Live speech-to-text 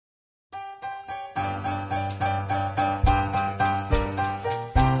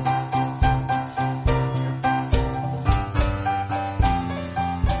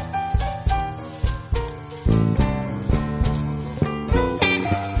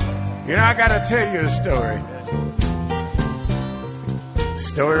You know, I gotta tell you a story.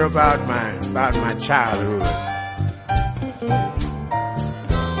 Story about my childhood.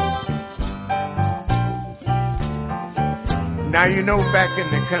 Now you know, back in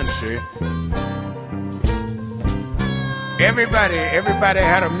the country, everybody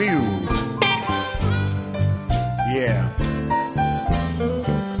had a mule. Yeah.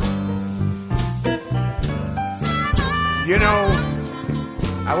 You know,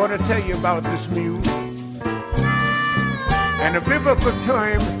 I want to tell you about this mule. And the biblical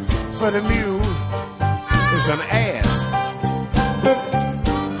term for the mule is an ass.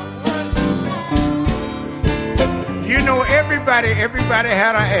 You know, everybody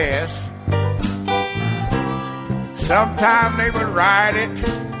had an ass. Sometime they would ride it.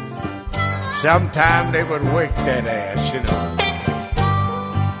 Sometime they would work that ass, you know.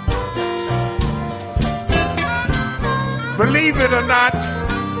 Believe it or not,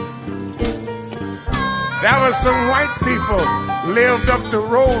 there was some white people lived up the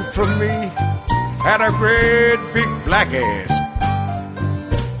road from me, had a great big black ass.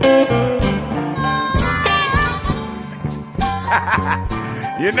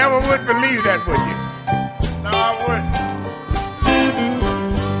 You never would believe that, would you? No, I wouldn't.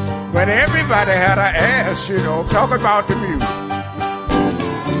 But everybody had an ass, you know. Talk about the mule.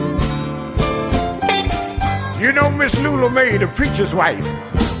 You know Miss Lula Mae, the preacher's wife.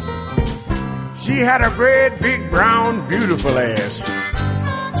 She had a great, big, brown, beautiful ass.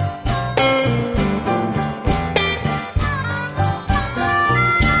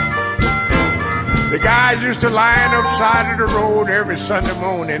 The guys used to line up side of the road every Sunday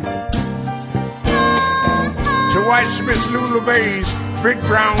morning to watch Miss Lula Mae's big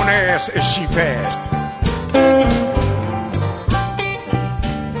brown ass as she passed.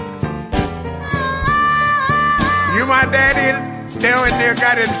 You, my daddy, down there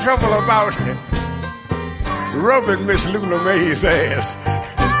got in trouble about rubbing Miss Lula Mae's ass.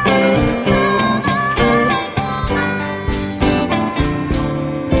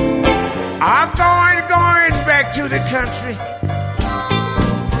 I'm going back to the country.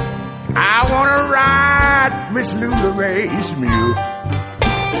 I want to ride Miss Lula Mae's mule.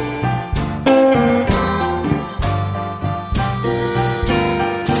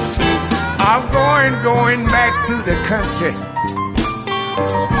 I'm going back to the country.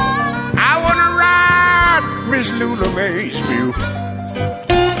 I want to ride Miss Lula Mae's mule.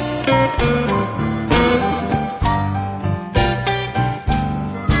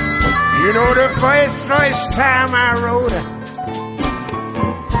 You know, the first time I rode her,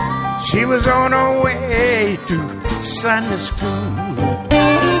 she was on her way to Sunday school.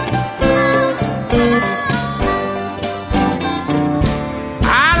 I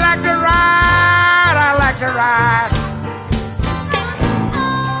like to ride.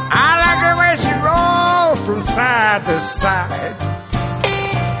 I like the way she rolls from side to side.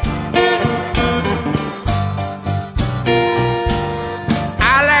 I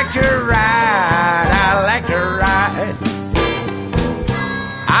like to ride.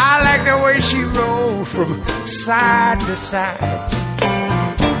 I like the way she rolls from side to side.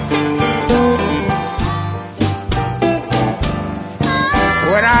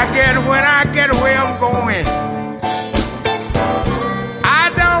 When I get where I'm going, I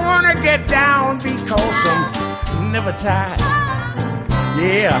don't want to get down because I'm never tired.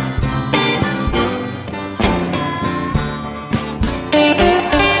 Yeah.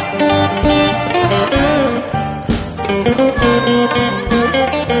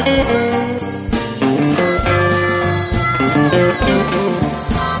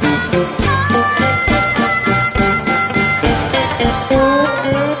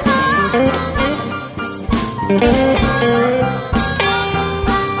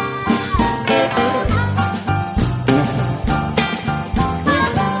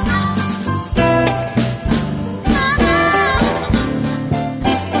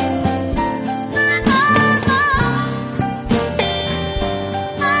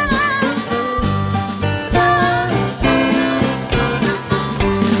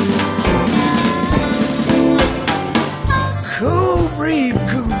 Cool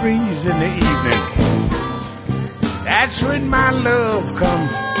breeze in the evening. That's when my love come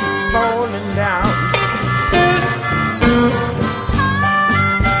falling down.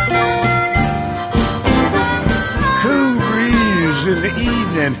 Cool breeze in the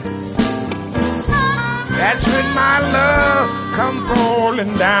evening. That's when my love come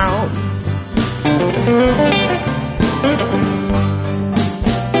falling down.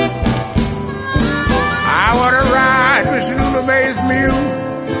 I want to ride Miss Lula Mae's mule.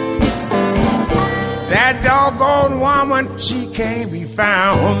 That doggone woman, she can't be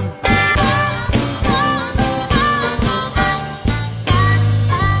found.